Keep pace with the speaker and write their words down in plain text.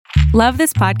Love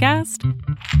this podcast?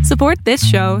 Support this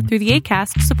show through the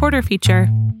Acast supporter feature.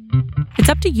 It's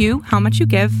up to you how much you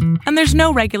give, and there's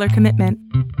no regular commitment.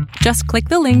 Just click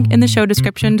the link in the show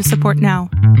description to support now.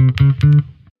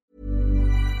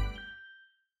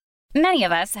 Many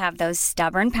of us have those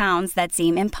stubborn pounds that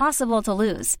seem impossible to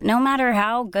lose, no matter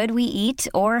how good we eat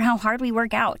or how hard we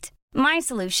work out. My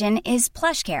solution is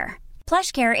PlushCare.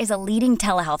 PlushCare is a leading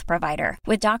telehealth provider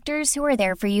with doctors who are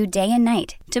there for you day and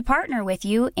night to partner with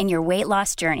you in your weight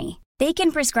loss journey. They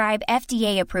can prescribe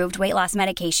FDA-approved weight loss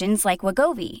medications like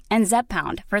Wegovy and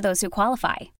Zepbound for those who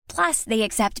qualify. Plus, they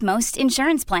accept most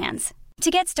insurance plans.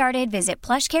 To get started, visit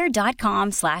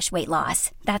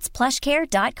plushcare.com/weightloss. That's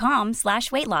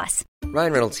plushcare.com/weightloss.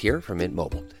 Ryan Reynolds here from Mint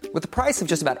Mobile. With the price of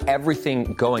just about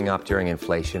everything going up during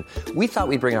inflation, we thought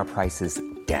we'd bring our prices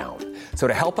down. So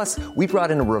to help us, we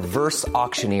brought in a reverse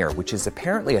auctioneer, which is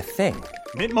apparently a thing.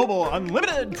 Mint Mobile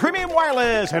Unlimited Premium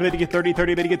Wireless. How to get 30,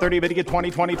 30, bit to get 30, bit to get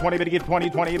 20, 20, 20, bit to get 20,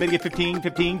 20, bit to get 15,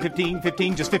 15, 15,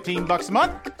 15, just $15 a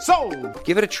month? Sold!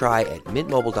 Give it a try at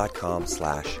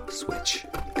mintmobile.com/switch.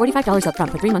 $45 up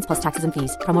front for 3 months plus taxes and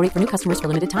fees. Promo rate for new customers for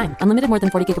limited time. Unlimited more than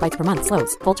 40 gigabytes per month.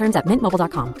 Slows full terms at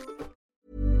mintmobile.com.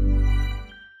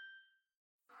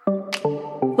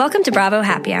 Welcome to Bravo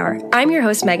Happy Hour. I'm your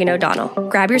host, Megan O'Donnell.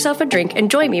 Grab yourself a drink and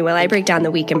join me while I break down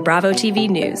the week in Bravo TV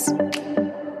news.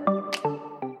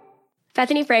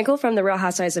 Bethany Frankel from The Real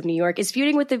Housewives of New York is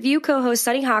feuding with The View co-host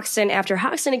Sunny Hoxton after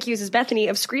Hoxton accuses Bethany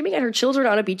of screaming at her children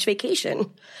on a beach vacation.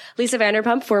 Lisa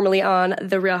Vanderpump, formerly on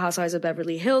The Real Housewives of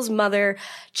Beverly Hills' mother,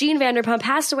 Jean Vanderpump,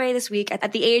 passed away this week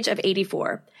at the age of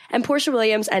 84. And Portia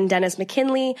Williams and Dennis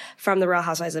McKinley from The Real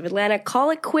Housewives of Atlanta call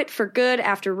it quit for good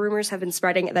after rumors have been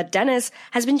spreading that Dennis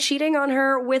has been cheating on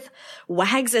her with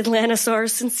Wags Atlanta star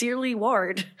Sincerely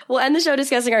Ward. We'll end the show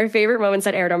discussing our favorite moments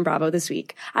that aired on Bravo this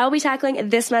week. I'll be tackling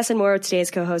this mess and more with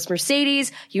today's co-host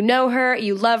Mercedes. You know her,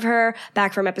 you love her,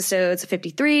 back from episodes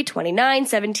 53, 29,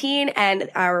 17, and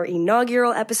our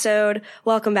inaugural episode.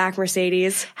 Welcome back,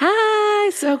 Mercedes. Hi,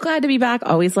 so glad to be back.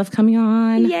 Always love coming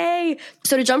on. Yay.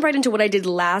 So to jump right into what I did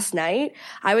last night,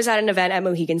 I was at an event at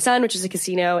Mohegan Sun, which is a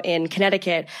casino in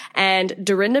Connecticut, and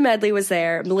Dorinda Medley was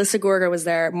there, Melissa Gorga was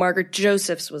there, Margaret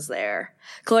Josephs was there,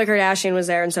 Khloe Kardashian was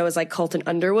there, and so was like Colton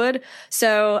Underwood.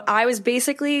 So I was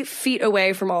basically feet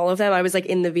away from all of them. I was like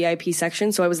in the VIP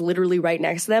section, so I was literally right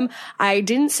next to them. I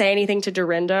didn't say anything to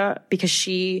Dorinda because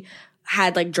she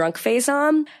had like drunk face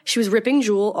on. She was ripping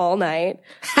Juul all night.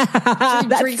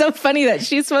 That's so funny that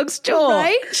she smokes Juul.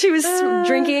 Right? She was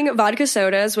drinking vodka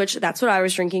sodas, which that's what I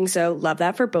was drinking. So love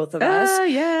that for both of us.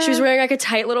 Yeah. She was wearing like a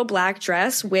tight little black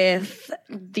dress with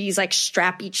these like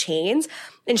strappy chains.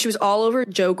 And she was all over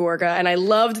Joe Gorga, and I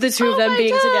loved the two of them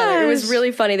being together. It was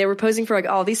really funny. They were posing for like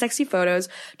all these sexy photos.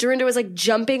 Dorinda was like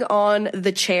jumping on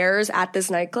the chairs at this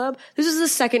nightclub. This is the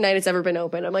second night it's ever been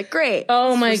open. I'm like, great.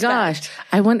 Oh my gosh.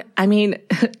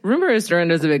 Rumors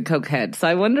Dorinda's a big cokehead, so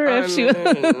I wonder if she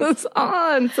was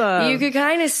on some. You could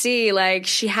kind of see like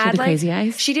she had like crazy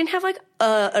eyes. She didn't have like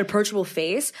an approachable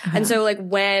face. And so like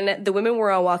when the women were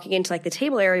all walking into like the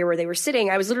table area where they were sitting,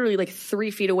 I was literally like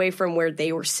 3 feet away from where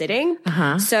they were sitting.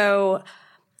 So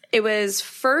it was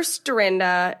first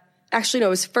Dorinda. Actually, no, it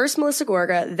was first Melissa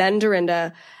Gorga, then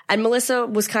Dorinda. And Melissa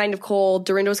was kind of cold.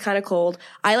 Dorinda was kind of cold.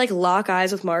 I like lock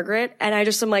eyes with Margaret, and I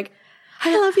just am like,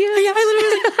 I love you. Yeah, I was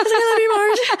like, I love you,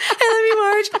 Marge. I love you,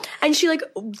 Marge. And she like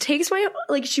takes my,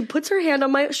 like she puts her hand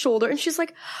on my shoulder and she's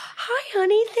like, hi,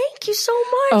 honey. Thank you so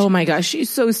much. Oh my gosh. She's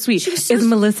so sweet. Is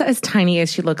Melissa as tiny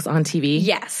as she looks on TV?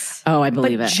 Yes. Oh, I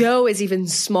believe it. Joe is even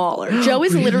smaller. Joe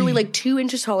is literally like 2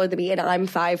 inches taller than me, and I'm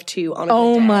 5'2" on a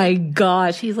good day. My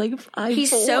gosh. He's like 5'4".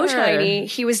 He's so tiny.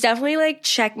 He was definitely like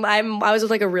I was with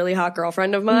like a really hot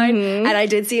girlfriend of mine, and I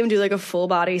did see him do like a full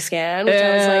body scan, which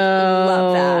I was like,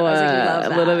 love that. I was like, love that.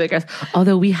 A little bit gross.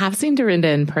 Although we have seen Dorinda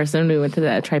in person. We went to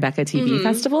the Tribeca TV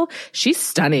festival. She's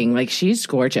stunning. Like, she's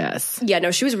gorgeous. Yeah,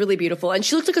 no, she was really beautiful. And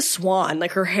she looked like a swan.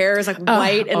 Like, her hair is like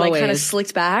white and like kind of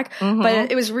slicked back. But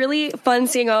it was really fun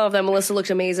seeing all of them. Melissa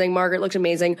looked amazing. Margaret looked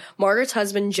amazing. Margaret's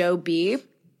husband, Joe B.,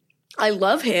 I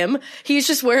love him. He's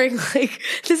just wearing like,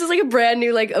 this is like a brand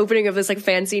new like opening of this like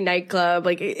fancy nightclub.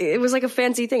 Like it was like a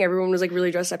fancy thing. Everyone was like really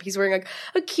dressed up. He's wearing like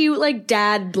a cute like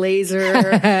dad blazer.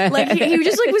 Like he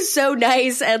just like was so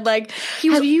nice. And like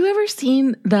have you ever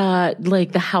seen the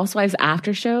Housewives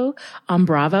after show on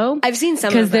Bravo? I've seen some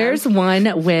because there's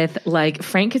one with like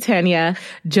Frank Catania,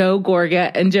 Joe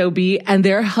Gorga, and Joe B, and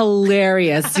they're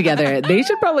hilarious together. They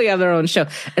should probably have their own show.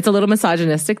 It's a little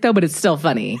misogynistic though, but it's still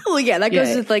funny. Well, yeah, that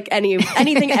goes with like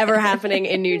anything ever happening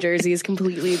in New Jersey is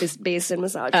completely based in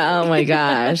misogyny. Oh my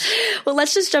gosh. Well,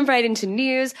 let's just jump right into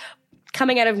news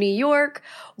coming out of New York.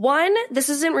 One, this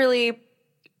isn't really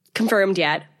confirmed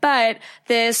yet, but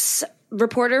this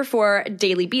reporter for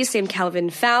Daily Beast named Calvin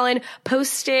Fallon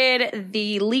posted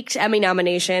the leaked Emmy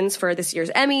nominations for this year's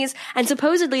Emmys, and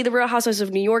supposedly The Real Housewives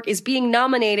of New York is being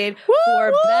nominated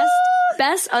for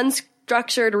best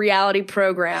unstructured reality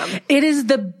program. It is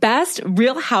the best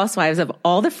Real Housewives of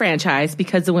all the franchise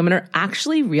because the women are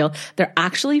actually real. They're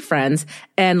actually friends.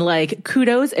 And like,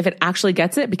 kudos if it actually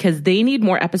gets it, because they need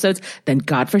more episodes than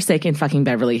godforsaken fucking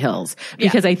Beverly Hills.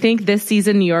 Because I think this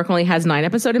season New York only has 9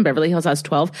 episodes and Beverly Hills has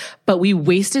 12. But we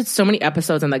wasted so many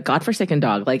episodes on that godforsaken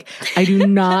dog. Like, I do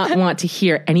not want to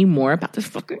hear any more about this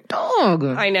fucking dog.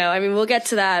 I know. I mean, we'll get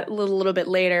to that a little bit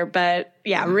later, but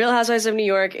yeah, Real Housewives of New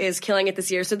York is killing it this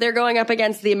year. So they're going up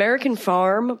against The American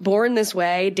Farm, Born This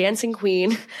Way, Dancing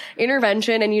Queen,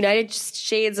 Intervention, and United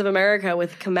Shades of America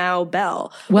with Kamau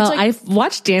Bell. Well, I've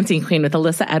watched Dancing Queen with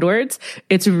Alyssa Edwards.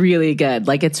 It's really good.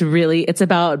 Like, it's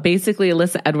about basically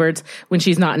Alyssa Edwards when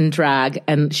she's not in drag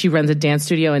and she runs a dance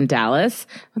studio in Dallas.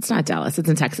 It's not Dallas, it's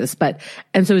in Texas.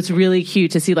 And so it's really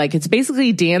cute to see, like, it's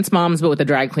basically Dance Moms, but with a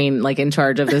drag queen, like, in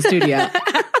charge of the studio.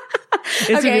 It's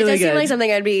okay, really it does good. seem like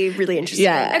something I'd be really interested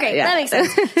in. Okay, that makes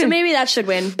sense. So maybe that should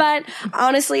win. But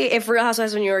honestly, if Real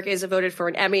Housewives of New York is voted for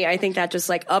an Emmy, I think that just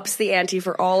like ups the ante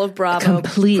for all of Bravo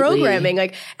Completely. programming.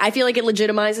 Like, I feel like it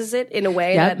legitimizes it in a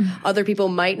way that other people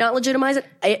might not legitimize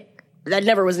it. That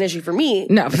never was an issue for me.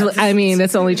 No, I mean,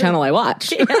 that's the only channel I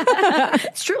watch.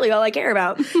 It's truly all I care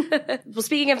about. Well,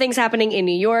 speaking of things happening in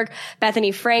New York,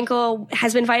 Bethany Frankel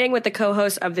has been fighting with the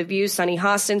co-host of The View, Sunny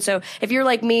Hostin. So if you're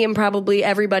like me and probably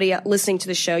everybody listening to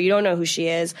the show, you don't know who she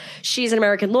is. She's an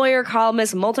American lawyer,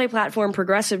 columnist, multi-platform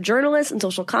progressive journalist, and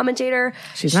social commentator.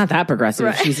 She's not that progressive.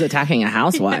 Right. She's attacking a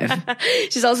housewife.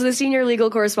 She's also the senior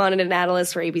legal correspondent and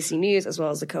analyst for ABC News, as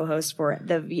well as the co-host for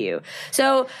The View.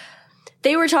 So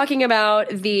they were talking about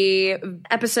the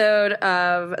episode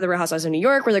of The Real Housewives of New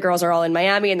York where the girls are all in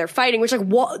Miami and they're fighting, which like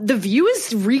The View is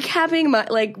recapping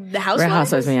the Housewives. Real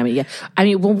Housewives of Miami, yeah. I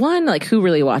mean, well, one, like, who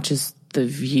really watches The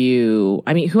View?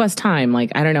 I mean, who has time?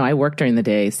 Like, I don't know. I work during the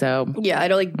day, so yeah, I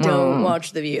don't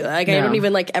watch The View. Like, no. I don't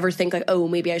even like ever think like, oh,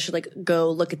 maybe I should like go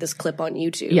look at this clip on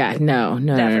YouTube. Yeah,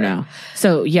 no.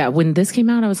 So yeah, when this came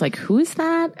out, I was like, who is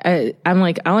that? I'm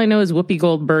like, all I know is Whoopi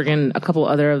Goldberg and a couple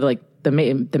other of like the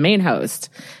main host.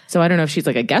 So I don't know if she's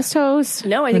like a guest host.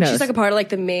 No, I think she's like a part of like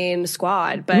the main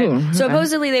squad. But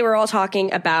supposedly they were all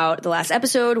talking about the last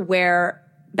episode where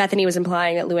Bethany was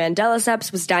implying that Luann de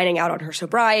Lesseps was dining out on her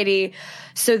sobriety.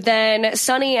 So then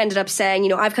Sunny ended up saying,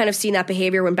 I've kind of seen that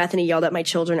behavior when Bethany yelled at my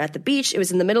children at the beach. It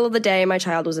was in the middle of the day. My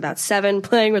child was about 7,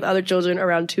 playing with other children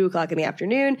around 2:00 in the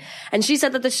afternoon. And she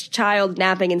said that this child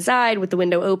napping inside with the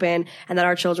window open and that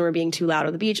our children were being too loud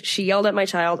on the beach. She yelled at my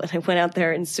child and I went out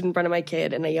there and stood in front of my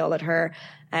kid and I yelled at her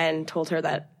and told her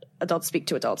that adults speak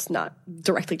to adults, not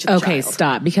directly to the child. Okay,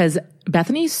 stop. Because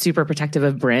Bethany's super protective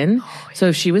of Brynn. So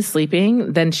if she was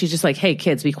sleeping, then she's just like, hey,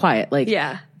 kids, be quiet. Like,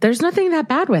 yeah. There's nothing that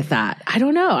bad with that. I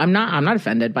don't know. I'm not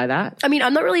offended by that. I mean,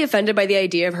 I'm not really offended by the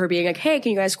idea of her being like, hey,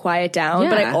 can you guys quiet down? Yeah.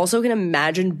 But I also can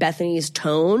imagine Bethany's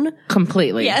tone.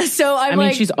 Completely. Yeah, so I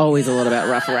mean, she's always a little bit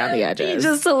rough around the edges.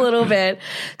 Just a little bit.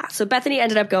 So Bethany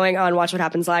ended up going on Watch What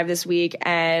Happens Live this week,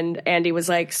 and Andy was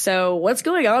like, so what's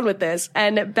going on with this?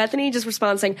 And Bethany just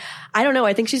responds saying, I don't know.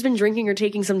 I think she's been drinking or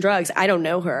taking some drugs. I don't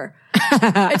know her.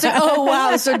 It's like, oh,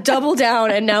 wow. So double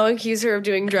down and now accuse her of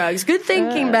doing drugs. Good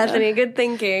thinking, Bethany. Good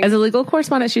thinking. As a legal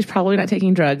correspondent, she's probably not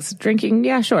taking drugs. Drinking,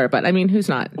 yeah, sure. But I mean, who's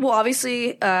not? Well,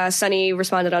 obviously, Sunny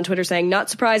responded on Twitter saying, not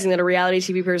surprising that a reality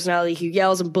TV personality who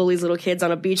yells and bullies little kids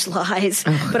on a beach lies.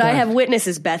 But I have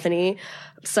witnesses, Bethany.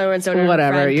 So and so.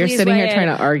 Whatever. Friend, you're sitting here trying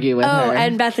to argue with her. Oh,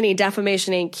 and Bethany,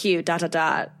 defamation ain't cute, ...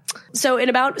 So in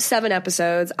about 7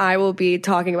 episodes, I will be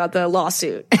talking about the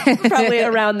lawsuit, probably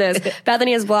around this.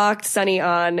 Bethany has blocked Sunny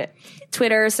on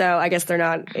Twitter, so I guess they're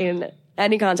not in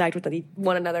any contact with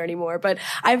one another anymore. But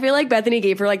I feel like Bethany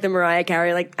gave her like the Mariah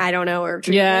Carey, like, I don't know her.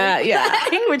 Yeah.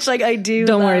 Which like I do.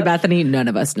 Don't worry, Bethany. None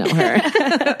of us know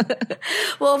her.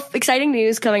 Well, exciting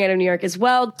news coming out of New York as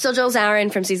well. So Jill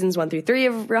Zarin from seasons 1 through 3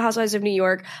 of Real Housewives of New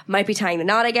York might be tying the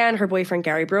knot again. Her boyfriend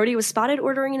Gary Brody was spotted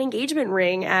ordering an engagement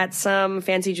ring at some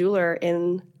fancy jeweler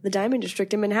in the Diamond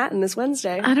District in Manhattan this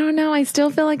Wednesday. I don't know. I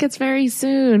still feel like it's very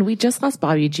soon. We just lost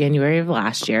Bobby January of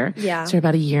last year. Yeah. So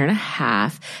about 1.5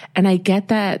 years. And I get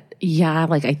that, yeah,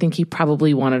 like I think he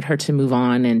probably wanted her to move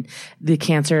on and the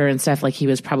cancer and stuff, like he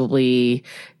was probably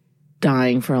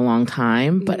dying for a long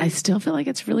time, but I still feel like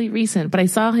it's really recent. But I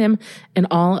saw him in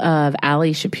all of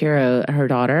Ali Shapiro, her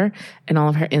daughter, and all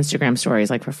of her Instagram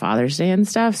stories, like for Father's Day and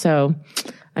stuff. So,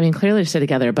 I mean, clearly they're still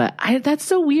together, but that's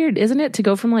so weird, isn't it? To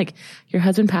go from like your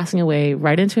husband passing away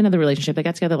right into another relationship. They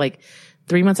got together like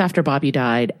 3 months after Bobby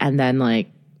died, and then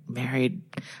like married.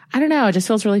 I don't know. It just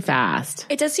feels really fast.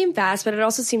 It does seem fast, but it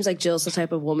also seems like Jill's the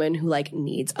type of woman who like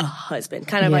needs a husband.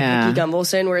 Kind of like Vicky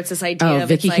Gunvalson, where it's this idea of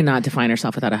Vicky like, cannot define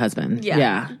herself without a husband.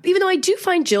 Yeah. Even though I do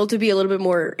find Jill to be a little bit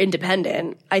more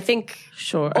independent. I think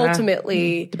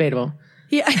ultimately debatable.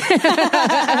 Yeah.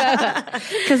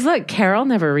 Because look, Carol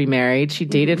never remarried. She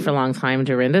dated for a long time.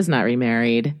 Dorinda's not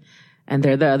remarried. And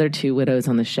they're the other two widows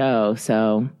on the show.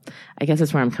 So I guess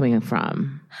that's where I'm coming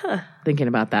from. Thinking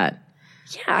about that.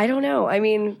 Yeah, I don't know. I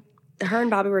mean, her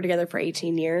and Bobby were together for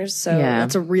 18 years. So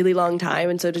that's a really long time.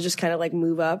 And so to just kind of like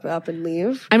move up and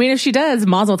leave. I mean, if she does,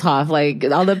 mazel tov, like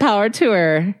all the power to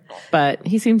her. But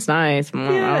he seems nice. Yeah,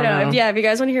 I know. If you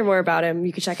guys want to hear more about him,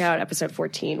 you can check out episode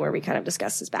 14 where we kind of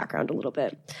discuss his background a little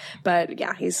bit. But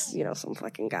yeah, he's, some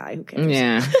fucking guy. Who cares?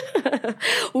 Yeah.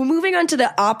 Well, moving on to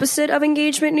the opposite of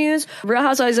engagement news, Real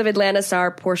Housewives of Atlanta star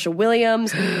Portia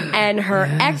Williams and her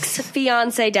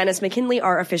ex-fiance Dennis McKinley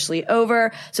are officially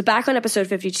over. So back on episode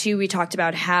 52, we talked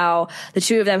about how the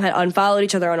two of them had unfollowed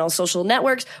each other on all social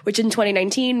networks, which in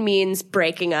 2019 means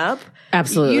breaking up.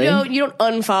 Absolutely. You don't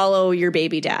unfollow your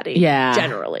baby daddy. Yeah.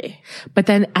 Generally. But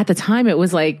then at the time it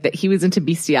was like that he was into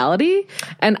bestiality.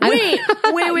 And wait.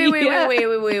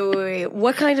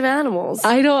 What kind of animals?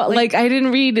 I don't I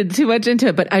didn't read too much into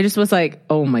it, but I just was like,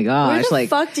 oh my gosh. Where the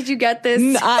fuck did you get this?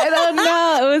 I don't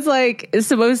know. It was like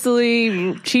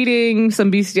supposedly cheating, some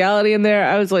bestiality in there.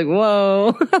 I was like,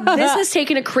 whoa. This has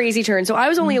taken a crazy turn. So I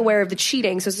was only aware of the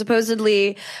cheating. So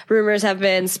supposedly rumors have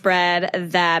been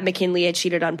spread that McKinley had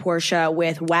cheated on Portia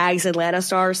with Wags Atlanta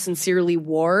star Sincerely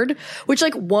Ward, which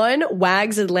Wags Atlanta,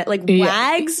 Wags is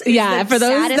the for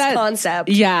those saddest concept.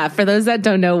 Yeah, for those that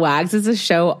don't know, Wags is a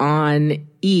show on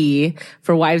E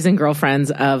for wives and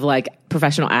girlfriends of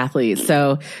professional athletes.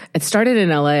 So it started in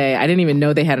LA. I didn't even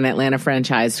know they had an Atlanta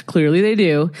franchise. Clearly they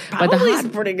do. Probably is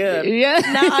pretty good. Yeah.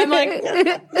 Now I'm like,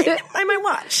 I might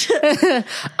watch.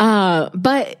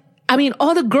 But I mean,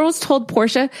 all the girls told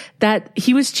Portia that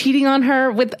he was cheating on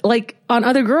her with on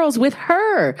other girls with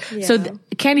her. Yeah. So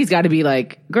Candy's got to be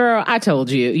like, girl, I told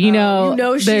you.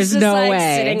 She's there's just no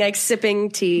way. sitting sipping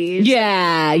tea.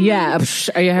 Yeah.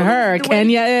 Her,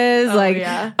 Kenya is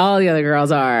all the other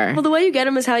girls are. Well, the way you get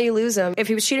him is how you lose him. If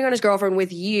he was cheating on his girlfriend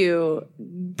with you,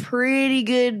 pretty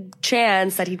good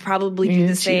chance that he'd probably do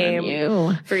the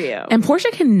same for you. And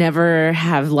Portia can never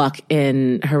have luck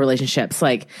in her relationships.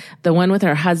 Like the one with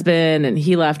her husband, and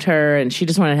he left her and she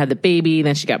just wanted to have the baby.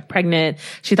 Then she got pregnant.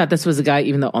 She thought this was a guy,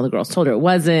 even though all the girls told her it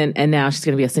wasn't. And now she's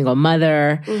going to be a single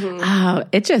mother. Mm-hmm. Oh,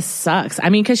 it just sucks. I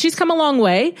mean, cause she's come a long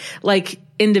way,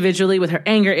 individually with her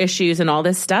anger issues and all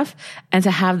this stuff. And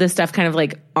to have this stuff kind of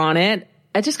on it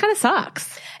just kind of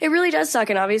sucks. It really does suck.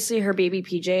 And obviously her baby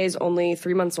PJ is only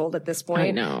 3 months old at this point.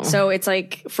 I know. So it's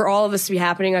for all of this to be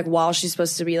happening, while she's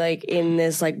supposed to be in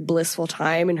this blissful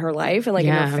time in her life and in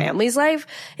her family's life,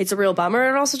 it's a real bummer.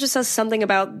 And it also just says something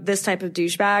about this type of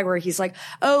douchebag where he's like,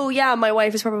 oh yeah, my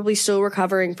wife is probably still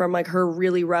recovering from her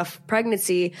really rough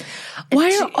pregnancy.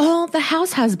 Why are all the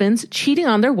house husbands cheating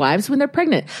on their wives when they're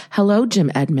pregnant? Hello, Jim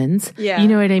Edmonds. Yeah. You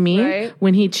know what I mean? Right?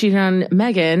 When he cheated on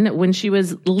Megan when she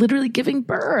was literally giving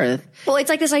birth. Well,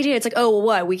 it's this idea. It's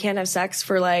what? We can't have sex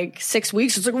for 6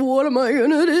 weeks. It's what am I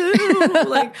gonna do?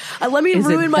 Let me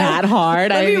ruin that hard?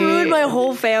 Let me ruin my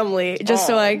whole family just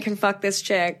so I can fuck this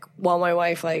chick while my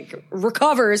wife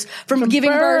recovers from giving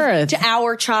birth to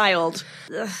our child.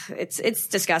 Ugh, it's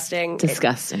disgusting.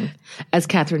 Disgusting. As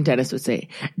Catherine Dennis would say,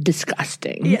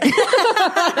 disgusting. Yeah.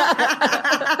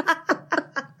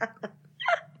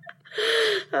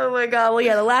 Oh my God. Well,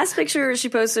 yeah, the last picture she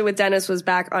posted with Dennis was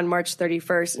back on March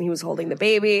 31st and he was holding the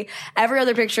baby. Every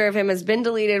other picture of him has been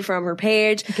deleted from her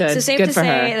page. Good. So safe Good to for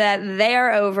say her. that they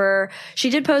are over. She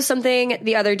did post something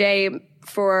the other day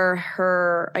for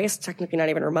her, I guess technically not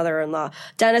even her mother-in-law.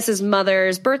 Dennis's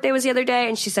mother's birthday was the other day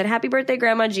and she said, "Happy birthday,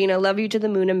 Grandma Gina. Love you to the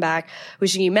moon and back.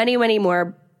 Wishing you many, many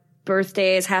more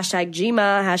birthdays. Hashtag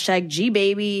Gma, hashtag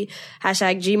G-Baby,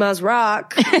 hashtag Gma's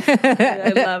Rock."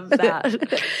 I love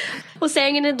that. Well,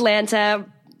 staying in Atlanta,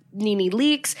 Nene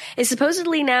Leakes is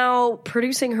supposedly now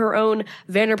producing her own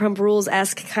Vanderpump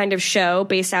Rules-esque kind of show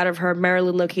based out of her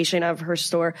Maryland location of her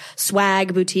store,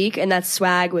 Swag Boutique, and that's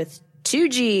swag with 2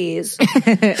 G's.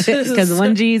 Because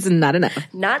 1 G is not enough.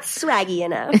 Not swaggy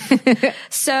enough.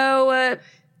 So,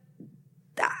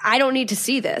 I don't need to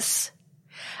see this.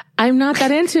 I'm not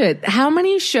that into it. How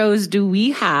many shows do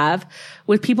we have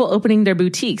with people opening their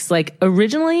boutiques?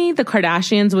 Originally, the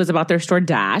Kardashians was about their store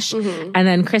Dash. Mm-hmm. And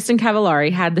then Kristen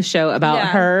Cavallari had the show about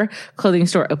her clothing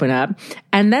store open up.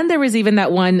 And then there was even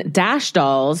that one Dash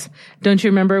Dolls. Don't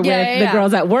you remember with the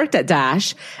girls that worked at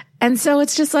Dash? And so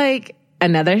it's just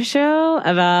another show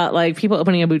about like people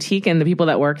opening a boutique and the people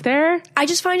that work there. I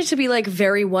just find it to be like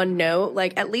very one note,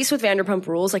 like at least with Vanderpump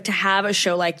Rules, like to have a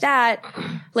show like that,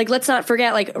 like let's not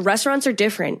forget, like restaurants are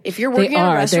different. If you're working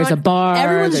at a restaurant, there's a bar,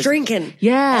 everyone's drinking.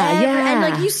 Yeah. And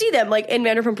like you see them like in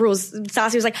Vanderpump Rules,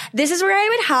 Stassi was like, this is where I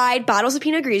would hide bottles of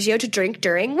Pinot Grigio to drink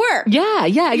during work. Yeah,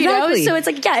 exactly. You know? So it's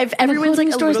like, yeah, if everyone's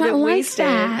like a little bit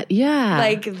wasted, yeah,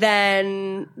 like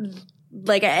then,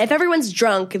 like if everyone's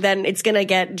drunk, then it's gonna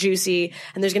get juicy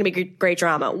and there's gonna be great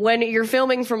drama. When you're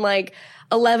filming from like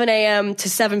 11 a.m. to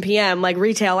 7 p.m., like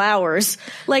retail hours,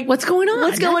 like what's going on?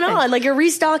 What's going on? Like you're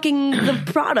restocking the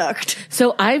product.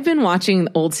 So I've been watching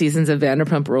old seasons of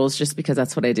Vanderpump Rules just because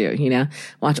that's what I do, you know,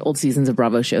 watch old seasons of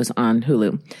Bravo shows on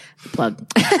Hulu. Plug.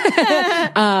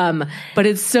 But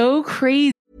it's so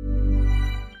crazy.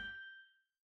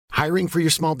 Hiring for your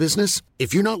small business?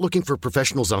 If you're not looking for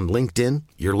professionals on LinkedIn,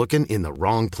 you're looking in the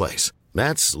wrong place.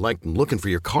 That's like looking for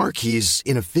your car keys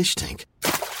in a fish tank.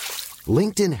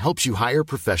 LinkedIn helps you hire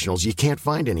professionals you can't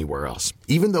find anywhere else,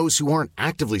 even those who aren't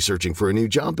actively searching for a new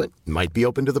job but might be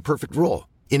open to the perfect role.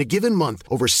 In a given month,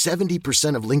 over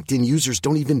 70% of LinkedIn users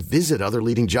don't even visit other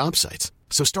leading job sites.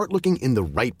 So start looking in the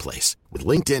right place. With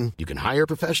LinkedIn, you can hire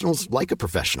professionals like a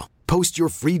professional. Post your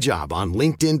free job on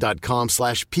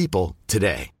linkedin.com/people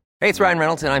today. Hey, it's Ryan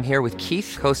Reynolds, and I'm here with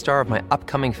Keith, co-star of my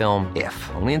upcoming film,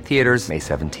 If, only in theaters May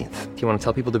 17th. Do you want to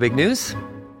tell people the big news?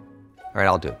 All right,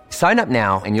 I'll do it. Sign up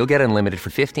now and you'll get unlimited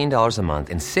for $15 a month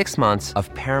and 6 months of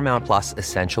Paramount Plus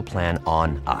Essential Plan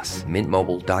on us.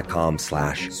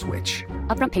 MintMobile.com/switch.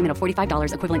 Upfront payment of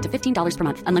 $45 equivalent to $15 per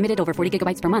month. Unlimited over 40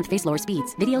 gigabytes per month. Face lower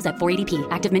speeds. Videos at 480p.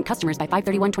 Active Mint customers by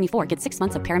 531.24 get 6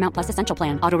 months of Paramount Plus Essential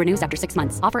Plan. Auto renews after 6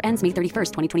 months. Offer ends May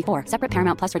 31st, 2024. Separate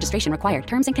Paramount Plus registration required.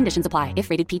 Terms and conditions apply if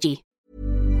rated PG.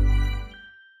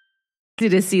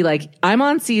 To see, like, I'm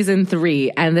on season 3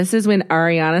 and this is when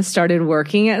Ariana started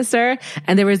working at SUR,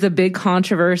 and there was a big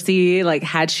controversy, like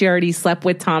had she already slept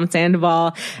with Tom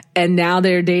Sandoval, and now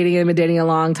they're dating him and dating a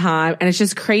long time, and it's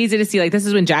just crazy to see, like, this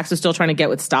is when Jax was still trying to get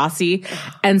with Stassi,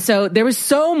 and so there was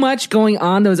so much going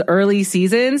on those early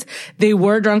seasons. They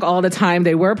were drunk all the time,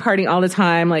 they were partying all the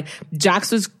time, like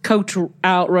Jax was coked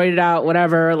out, roided out,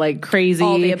 whatever, like crazy,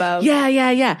 all the above.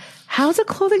 Yeah. How's a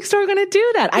clothing store going to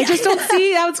do that? I just don't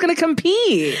see how it's going to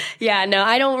compete. Yeah, no,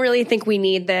 I don't really think we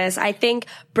need this. I think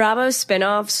Bravo's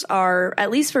spinoffs are,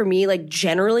 at least for me, like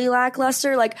generally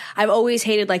lackluster. Like I've always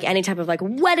hated like any type of like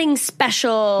wedding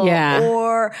special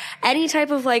or any type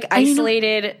of like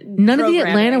isolated none of the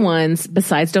Atlanta ones,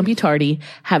 besides Don't Be Tardy,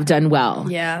 have done well.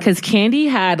 Yeah. Because Candy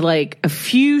had like a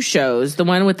few shows. The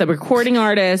one with the recording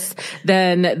artist,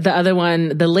 then the other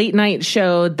one, the late night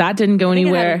show, that didn't go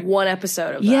anywhere. It had one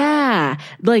episode of that. Yeah.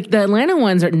 Like the Atlanta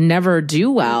ones never do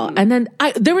well. And then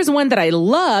there was one that I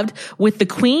loved with the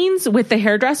queens, with the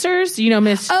hairdressers, you know,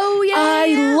 Miss. Oh, yeah.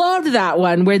 I loved that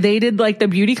one where they did like the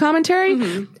beauty commentary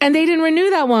and they didn't renew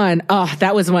that one. Oh,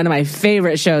 that was one of my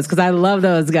favorite shows because I love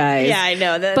those guys. Yeah, I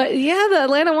know. But yeah, the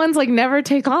Atlanta ones like never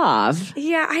take off.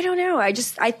 Yeah, I don't know. I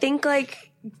think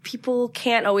like people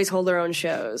can't always hold their own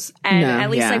shows. And at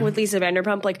least like with Lisa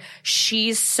Vanderpump, like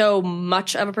she's so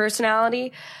much of a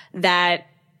personality that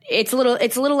it's a little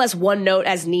less one note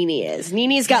as Nene is.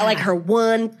 Nene's got like her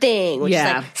one thing, which is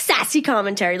like sassy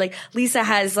commentary. Like Lisa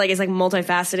has like, is like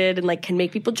multifaceted and like can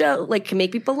make people joke, like can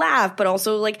make people laugh, but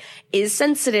also like is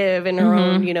sensitive in her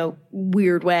own, you know,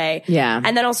 weird way. Yeah.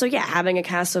 And then also, having a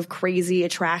cast of crazy,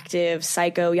 attractive,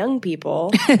 psycho young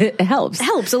people. It helps.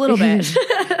 Helps a little bit.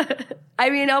 I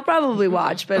mean, I'll probably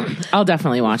watch, but I'll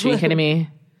definitely watch. Are you kidding me?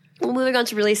 Well, moving on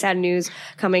to really sad news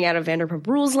coming out of Vanderpump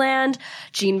Rules land.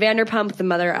 Jean Vanderpump, the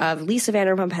mother of Lisa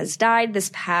Vanderpump, has died this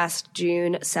past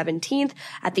June 17th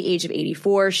at the age of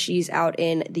 84. She's out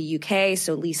in the UK,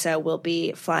 so Lisa will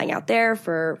be flying out there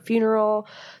for funeral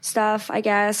stuff, I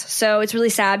guess. So it's really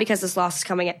sad because this loss is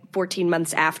coming at 14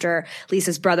 months after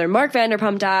Lisa's brother, Mark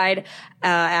Vanderpump, died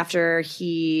after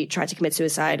he tried to commit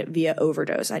suicide via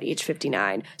overdose at age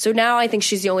 59. So now I think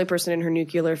she's the only person in her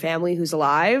nuclear family who's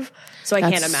alive. So I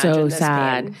can't imagine so this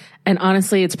sad. being. And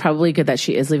honestly, it's probably good that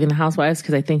she is leaving the Housewives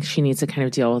because I think she needs to kind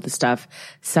of deal with the stuff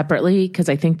separately because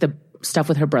I think the stuff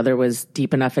with her brother was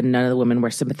deep enough and none of the women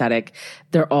were sympathetic.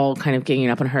 They're all kind of ganging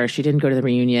up on her. She didn't go to the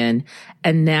reunion.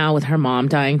 And now with her mom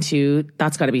dying too,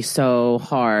 that's got to be so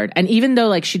hard. And even though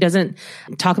like she doesn't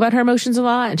talk about her emotions a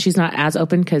lot and she's not as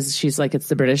open because she's like, it's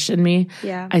the British in me.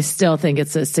 Yeah. I still think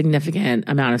it's a significant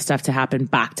amount of stuff to happen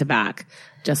back to back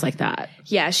just like that.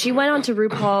 Yeah, she went on to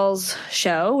RuPaul's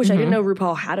show, which I didn't know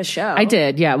RuPaul had a show. I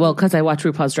did, yeah. Well, because I watch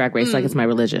RuPaul's Drag Race like it's my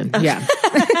religion. Yeah.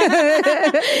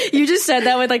 You just said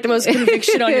that with like the most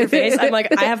conviction on your face. I'm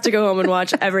like, I have to go home and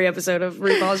watch every episode of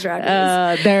RuPaul's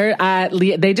Drag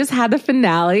Race. They just had the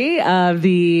finale of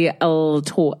the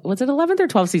was it 11th or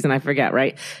 12th season? I forget,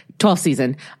 right? 12th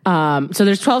season. So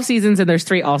there's 12 seasons and there's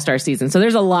 3 All-Star seasons. So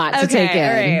there's a lot to take in.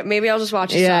 All right. Maybe I'll just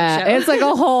watch the talk show. It's like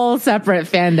a whole separate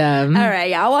fandom. All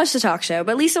right. Yeah, I'll watch the talk show.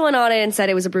 But Lisa went on it and said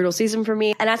it was a brutal season for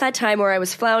me. And at that time where I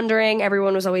was floundering,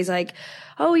 everyone was always like,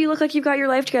 oh, you look like you've got your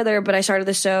life together. But I started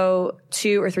the show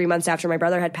 2 or 3 months after my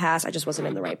brother had passed. I just wasn't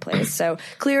in the right place. So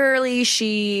clearly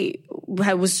she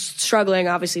was struggling,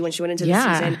 obviously, when she went into the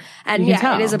season. And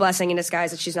it is a blessing in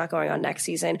disguise that she's not going on next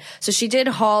season. So she did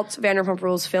halt Vanderpump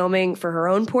Rules filming for her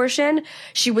own portion.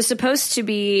 She was supposed to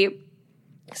be,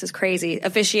 this is crazy,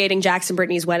 officiating Jax and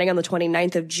Brittany's wedding on the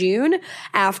 29th of June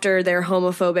after their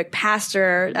homophobic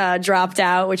pastor dropped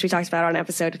out, which we talked about on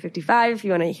episode 55, if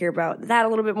you want to hear about that a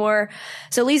little bit more.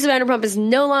 So Lisa Vanderpump is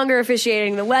no longer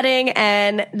officiating the wedding,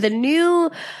 and the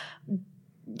new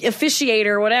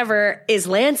officiator, whatever, is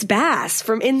Lance Bass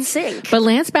from NSYNC. But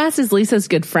Lance Bass is Lisa's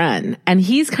good friend, and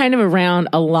he's kind of around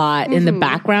a lot in the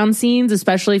background scenes,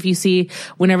 especially if you see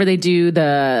whenever they do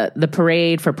the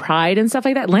parade for Pride and stuff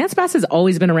like that. Lance Bass has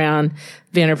always been around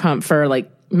Vanderpump for like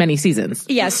many seasons.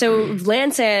 Yeah, so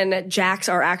Lance and Jax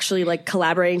are actually like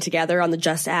collaborating together on the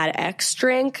Just Add X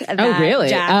drink. Oh, really?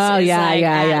 Jax is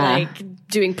like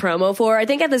doing promo for. I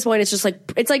think at this point it's just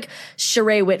like, it's like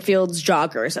Sheree Whitfield's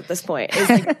joggers at this point. It's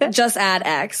like Just Add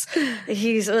X.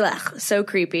 He's so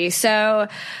creepy. So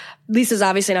Lisa's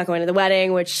obviously not going to the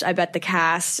wedding, which I bet the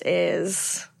cast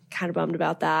is kind of bummed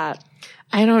about that.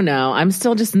 I don't know. I'm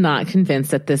still just not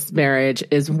convinced that this marriage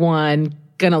is, one,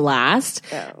 gonna last,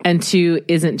 and 2,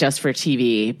 isn't just for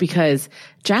TV, because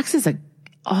Jax is an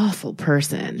awful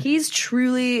person. He's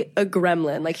truly a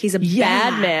gremlin. Like, he's a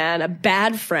bad man, a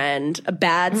bad friend, a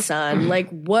bad son. Like,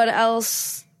 what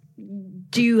else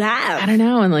do you have? I don't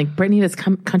know. And like Brittany, this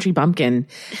country bumpkin,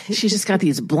 she's just got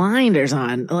these blinders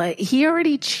on. Like, he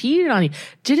already cheated on you.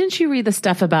 Didn't you read the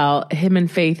stuff about him and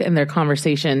Faith and their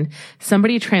conversation?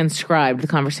 Somebody transcribed the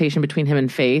conversation between him and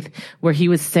Faith where he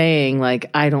was saying like,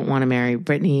 I don't want to marry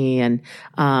Brittany, and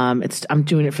I'm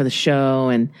doing it for the show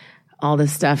and all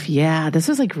this stuff. Yeah, this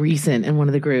was like recent in one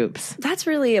of the groups. That's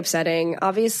really upsetting.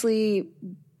 Obviously,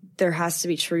 there has to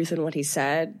be truth in what he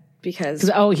said. Because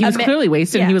he was clearly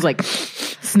wasted and he was like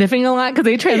sniffing a lot because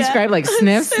they transcribed like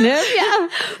sniff, sniff. Yeah.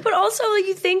 But also like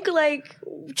you think like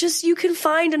just you can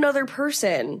find another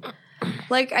person.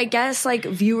 Like I guess like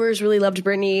viewers really loved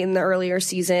Brittany in the earlier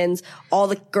seasons. All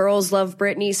the girls love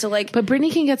Brittany. So like, but Brittany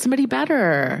can get somebody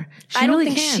better. I don't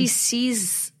think she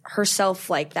sees herself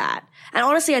like that. And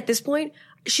honestly, at this point,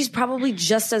 she's probably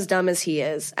just as dumb as he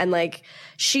is. And like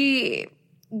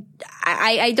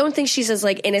I don't think she's as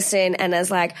like innocent and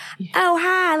as like, oh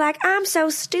hi, like I'm so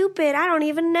stupid, I don't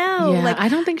even know. Yeah, like I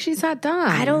don't think she's that dumb.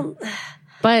 I don't.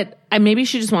 But maybe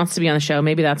she just wants to be on the show.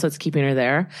 Maybe that's what's keeping her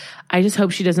there. I just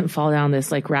hope she doesn't fall down this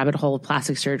like rabbit hole of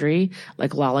plastic surgery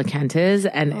like Lala Kent is.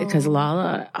 And because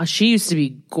Lala, she used to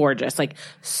be gorgeous, like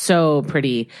so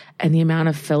pretty. And the amount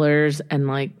of fillers and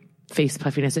like face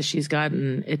puffiness that she's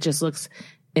gotten, it just looks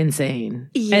insane.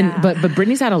 Yeah. And but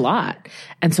Brittany's had a lot,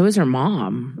 and so is her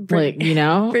mom. Like, you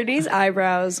know, Brittany's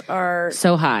eyebrows are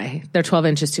so high; they're 12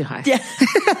 inches too high. Yeah.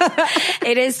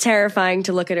 It is terrifying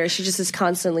to look at her. She just is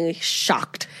constantly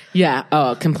shocked. Yeah.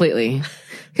 Oh, completely.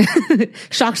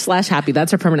 Shocked / happy.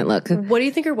 That's her permanent look. What do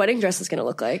you think her wedding dress is going to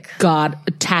look like? God,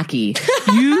 tacky.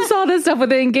 You saw this stuff with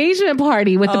the engagement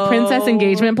party, with the princess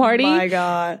engagement party. Oh my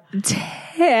God.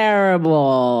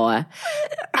 Terrible.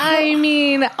 I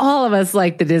mean, all of us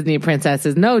like the Disney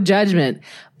princesses, no judgment.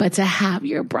 But to have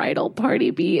your bridal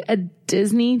party be a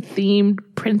Disney themed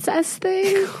princess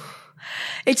thing?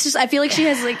 It's just, I feel like she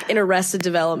has like an arrested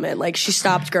development. Like she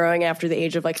stopped growing after the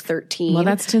age of like 13. Well,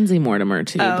 that's Tinsley Mortimer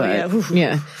too. Oh,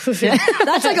 yeah.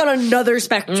 That's like on another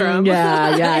spectrum.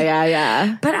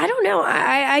 Yeah. But I don't know.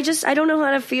 I don't know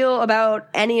how to feel about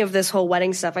any of this whole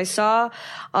wedding stuff. I saw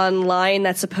online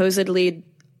that supposedly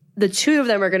the two of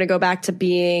them are going to go back to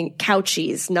being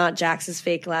Couchies, not Jax's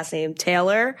fake last name,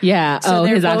 Taylor. Yeah. So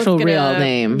his actual real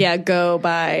name. Yeah. Go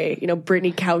by,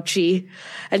 Brittany Couchy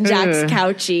and Jax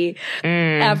Couchy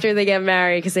after they get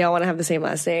married because they all want to have the same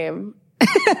last name,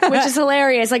 which is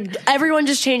hilarious. Like everyone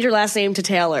just change your last name to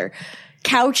Taylor.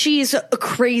 Couchy is a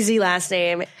crazy last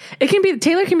name.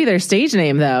 Taylor can be their stage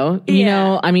name though. You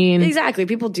know, I mean. Exactly.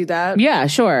 People do that. Yeah,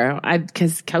 sure.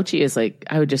 Cause Couchy is like,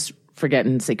 I would just forget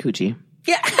and say Coochie.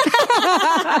 Yeah.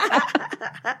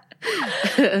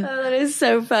 Oh, that is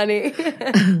so funny.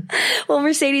 Well,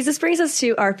 Mercedes, this brings us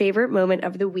to our favorite moment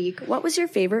of the week. What was your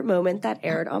favorite moment that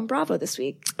aired on Bravo this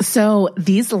week? So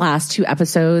these last 2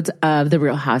 episodes of The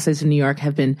Real Housewives of New York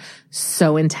have been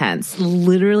so intense.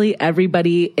 Literally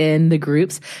everybody in the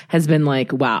groups has been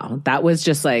like, wow, that was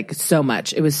just like so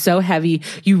much. It was so heavy.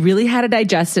 You really had to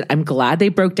digest it. I'm glad they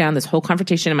broke down this whole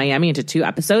confrontation in Miami into 2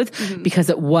 episodes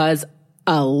because it was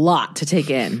a lot to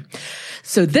take in.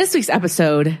 So this week's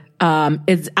episode,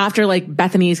 is after like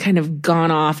Bethany's kind of gone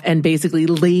off and basically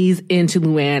lays into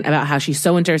Luann about how she's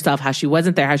so into herself, how she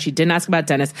wasn't there, how she didn't ask about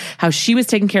Dennis, how she was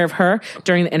taking care of her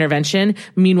during the intervention.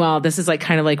 Meanwhile, this is like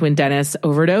kind of like when Dennis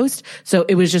overdosed. So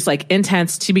it was just like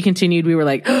intense. To be continued. We were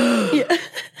like,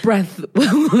 breath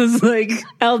was like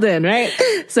held in, right?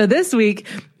 So this week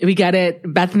we get it.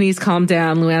 Bethany's calmed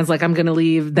down. Luann's like, I'm going to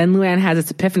leave. Then Luann has this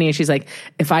epiphany and she's like,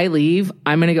 if I leave,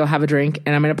 I'm going to go have a drink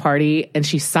and I'm going to party. And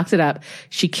she sucked it up.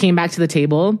 She came back to the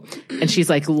table and she's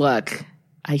like, look,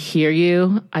 I hear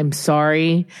you. I'm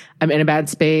sorry. I'm in a bad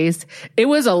space. It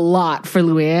was a lot for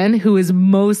Luann, who is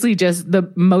mostly just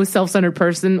the most self-centered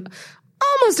person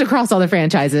almost across all the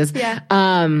franchises. Yeah.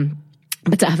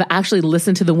 But to have actually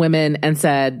listened to the women and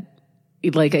said,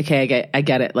 like, okay, I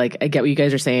get it. Like, I get what you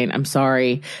guys are saying. I'm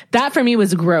sorry. That for me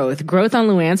was growth on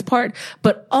Luann's part.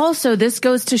 But also this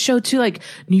goes to show too, like,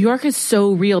 New York is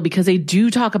so real because they do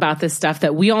talk about this stuff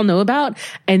that we all know about.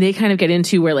 And they kind of get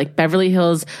into where like Beverly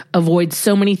Hills avoids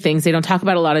so many things. They don't talk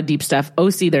about a lot of deep stuff.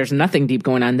 OC, there's nothing deep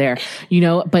going on there, you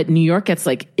know, but New York gets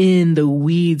like in the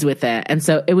weeds with it. And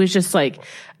so it was just like,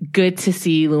 good to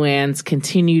see Luann's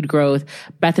continued growth.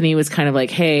 Bethany was kind of like,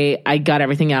 hey, I got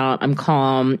everything out. I'm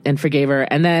calm, and forgave her.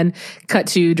 And then cut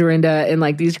to Dorinda in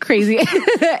like these crazy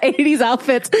 80s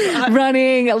outfits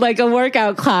running like a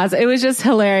workout class. It was just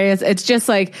hilarious. It's just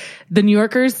like the New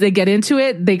Yorkers, they get into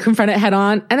it, they confront it head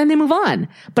on, and then they move on.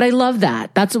 But I love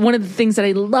that. That's one of the things that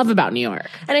I love about New York.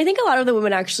 And I think a lot of the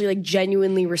women actually like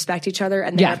genuinely respect each other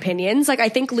and their opinions. Like I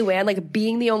think Luann, like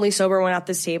being the only sober one at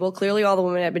this table, clearly all the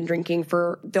women have been drinking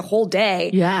for the whole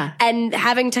day. Yeah. And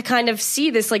having to kind of see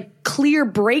this like clear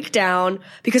breakdown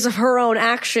because of her own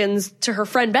actions to her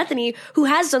friend Bethany, who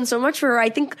has done so much for her. I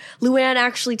think Luann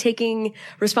actually taking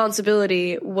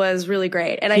responsibility was really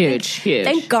great. And huge.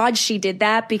 Thank God she did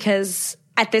that, because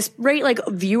at this rate, like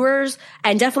viewers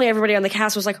and definitely everybody on the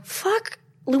cast was like, fuck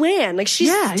Luann. Like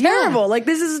she's terrible. Like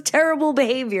this is terrible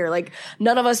behavior. Like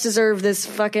none of us deserve this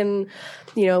fucking,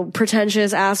 you know,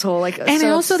 pretentious asshole. Like, and so I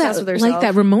also that like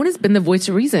that Ramona's been the voice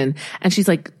of reason, and she's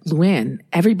like, Luann,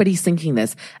 everybody's thinking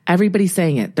this, everybody's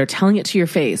saying it, they're telling it to your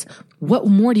face. What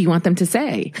more do you want them to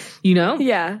say? You know?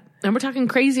 Yeah. And we're talking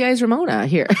crazy eyes Ramona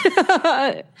here.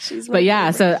 But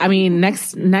yeah, so I mean,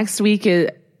 next week is.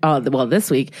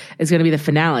 This week is going to be the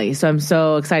finale. So I'm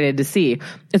so excited to see.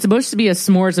 It's supposed to be a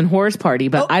s'mores and horrors party,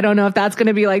 but I don't know if that's going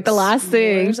to be like the last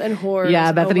thing. S'mores and horrors.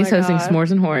 Yeah, Bethany's hosting s'mores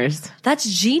and horrors. That's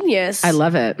genius. I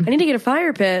love it. I need to get a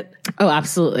fire pit. Oh,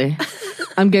 absolutely.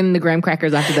 I'm getting the graham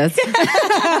crackers after this.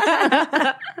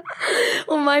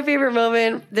 Well, my favorite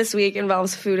moment this week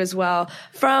involves food as well.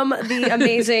 From the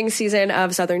amazing season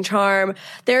of Southern Charm,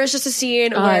 there is just a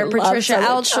scene where Patricia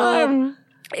Altschul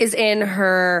is in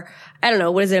her, I don't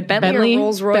know, what is it, a Bentley or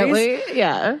Rolls Royce? Bentley,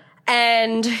 yeah.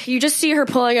 And you just see her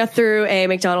pulling through a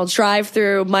McDonald's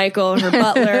drive-thru. Michael, her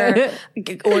butler,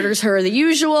 orders her the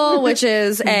usual, which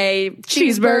is a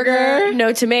cheeseburger,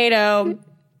 no tomato.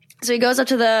 So he goes up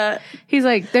to he's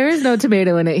like, there is no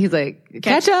tomato in it. He's like,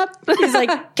 ketchup? He's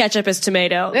like, ketchup is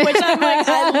tomato. Which I'm like,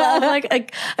 I love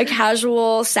like a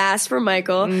casual sass for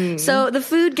Michael. So the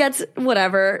food gets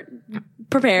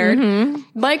prepared.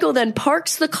 Michael then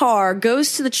parks the car,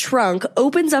 goes to the trunk,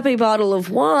 opens up a bottle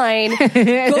of wine,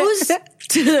 goes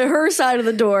to her side of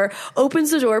the door,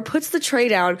 opens the door, puts the tray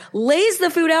down, lays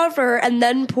the food out for her, and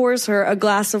then pours her a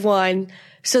glass of wine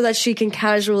so that she can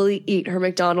casually eat her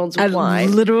McDonald's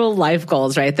wine. Literal life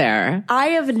goals right there. I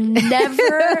have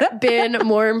never been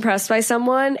more impressed by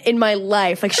someone in my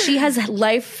life. Like she has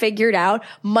life figured out.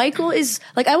 Michael is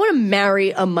like, I want to marry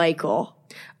a Michael.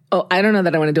 Oh, I don't know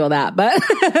that I want to do all that, but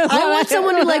I want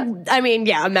someone who like, I mean,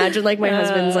 yeah, imagine like my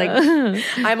husband's like,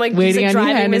 I'm like, he's like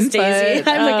driving Miss Daisy.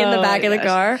 I'm like in the back of the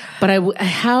car. But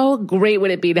how great would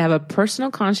it be to have a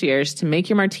personal concierge to make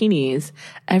your martinis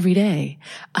every day?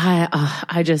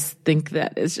 I just think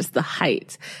that is just the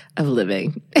height of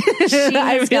living. She's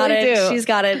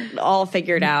got it all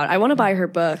figured out. I want to buy her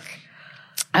book.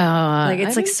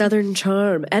 It's like Southern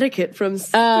Charm etiquette from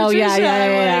Patricia.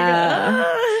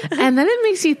 Yeah. And then it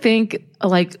makes you think,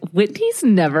 like, Whitney's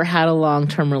never had a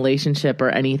long-term relationship or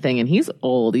anything, and he's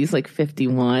old. He's like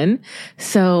 51.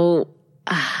 So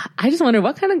I just wonder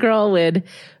what kind of girl would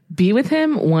be with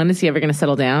him. One, is he ever going to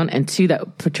settle down? And two,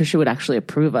 that Patricia would actually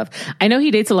approve of. I know he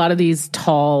dates a lot of these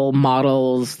tall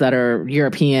models that are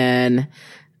European,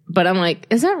 but I'm like,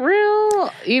 is that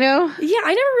real? You know? Yeah,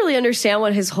 I never really understand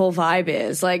what his whole vibe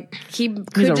is. Like, he's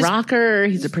a rocker,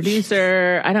 he's a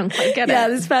producer. I don't quite get it. Yeah,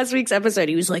 this past week's episode,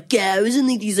 he was like, yeah, I was in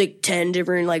like these like 10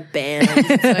 different like bands.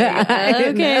 It's like,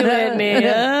 okay, Whitney,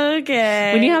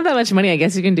 okay. When you have that much money, I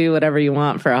guess you can do whatever you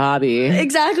want for a hobby.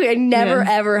 Exactly. I never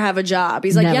ever have a job.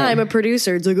 He's like, yeah, I'm a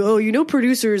producer. It's like, oh, you know,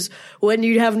 producers, when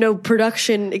you have no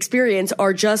production experience,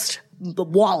 are just the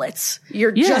wallets.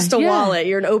 You're just a wallet.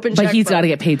 You're an open check. But he's got to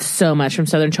get paid so much from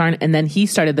Southern Charm, and then he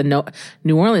started the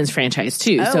New Orleans franchise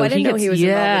too. Oh, so I didn't know he was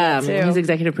involved in that too. He's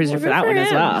executive producer for that one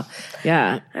as well.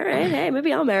 Yeah. All right. Hey,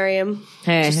 maybe I'll marry him.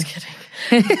 Hey, just kidding.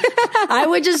 I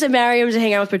would just marry him to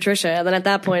hang out with Patricia, and then at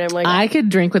that point, I'm like, I could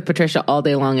drink with Patricia all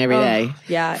day long, every day.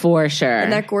 Yeah, for sure.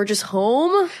 And that gorgeous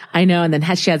home. I know. And then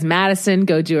she has Madison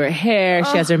go do her hair.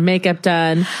 She has her makeup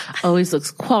done. Always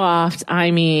looks coiffed.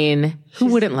 I mean, who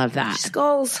wouldn't love that?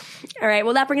 Skulls. All right.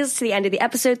 Well, that brings us to the end of the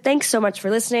episode. Thanks so much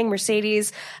for listening,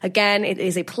 Mercedes. Again, it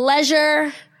is a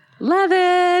pleasure. Love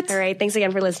it. All right. Thanks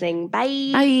again for listening.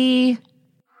 Bye. Bye.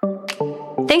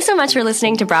 Thanks so much for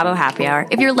listening to Bravo Happy Hour.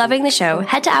 If you're loving the show,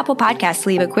 head to Apple Podcasts to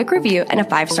leave a quick review and a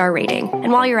 5-star rating.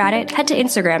 And while you're at it, head to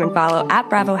Instagram and follow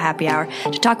 @Bravo Happy Hour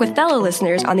to talk with fellow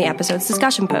listeners on the episode's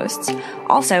discussion posts.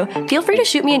 Also, feel free to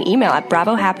shoot me an email at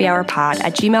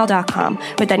bravohappyhourpod@gmail.com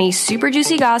with any super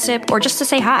juicy gossip or just to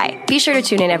say hi. Be sure to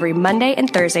tune in every Monday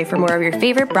and Thursday for more of your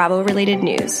favorite Bravo-related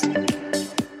news.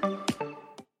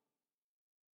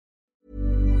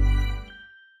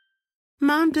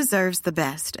 Mom deserves the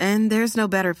best, and there's no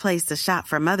better place to shop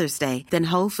for Mother's Day than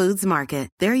Whole Foods Market.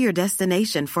 They're your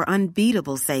destination for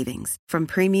unbeatable savings, from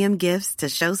premium gifts to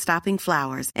show-stopping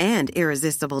flowers and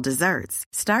irresistible desserts.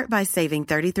 Start by saving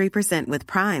 33% with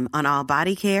Prime on all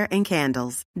body care and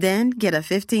candles. Then get a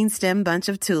 15-stem bunch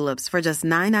of tulips for just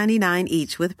 $9.99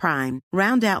 each with Prime.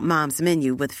 Round out Mom's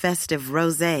menu with festive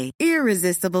rosé,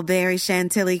 irresistible berry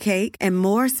chantilly cake, and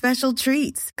more special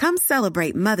treats. Come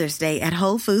celebrate Mother's Day at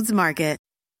Whole Foods Market.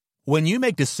 When you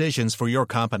make decisions for your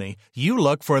company, you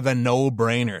look for the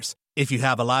no-brainers. If you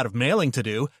have a lot of mailing to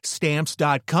do,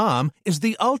 Stamps.com is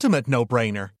the ultimate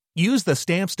no-brainer. Use the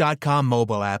Stamps.com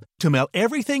mobile app to mail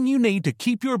everything you need to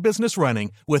keep your business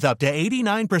running with up to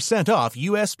 89% off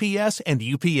USPS and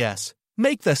UPS.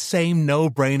 Make the same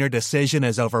no-brainer decision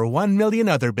as over 1 million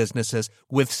other businesses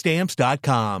with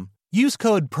Stamps.com. Use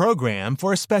code PROGRAM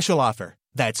for a special offer.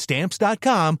 That's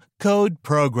Stamps.com, code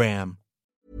PROGRAM.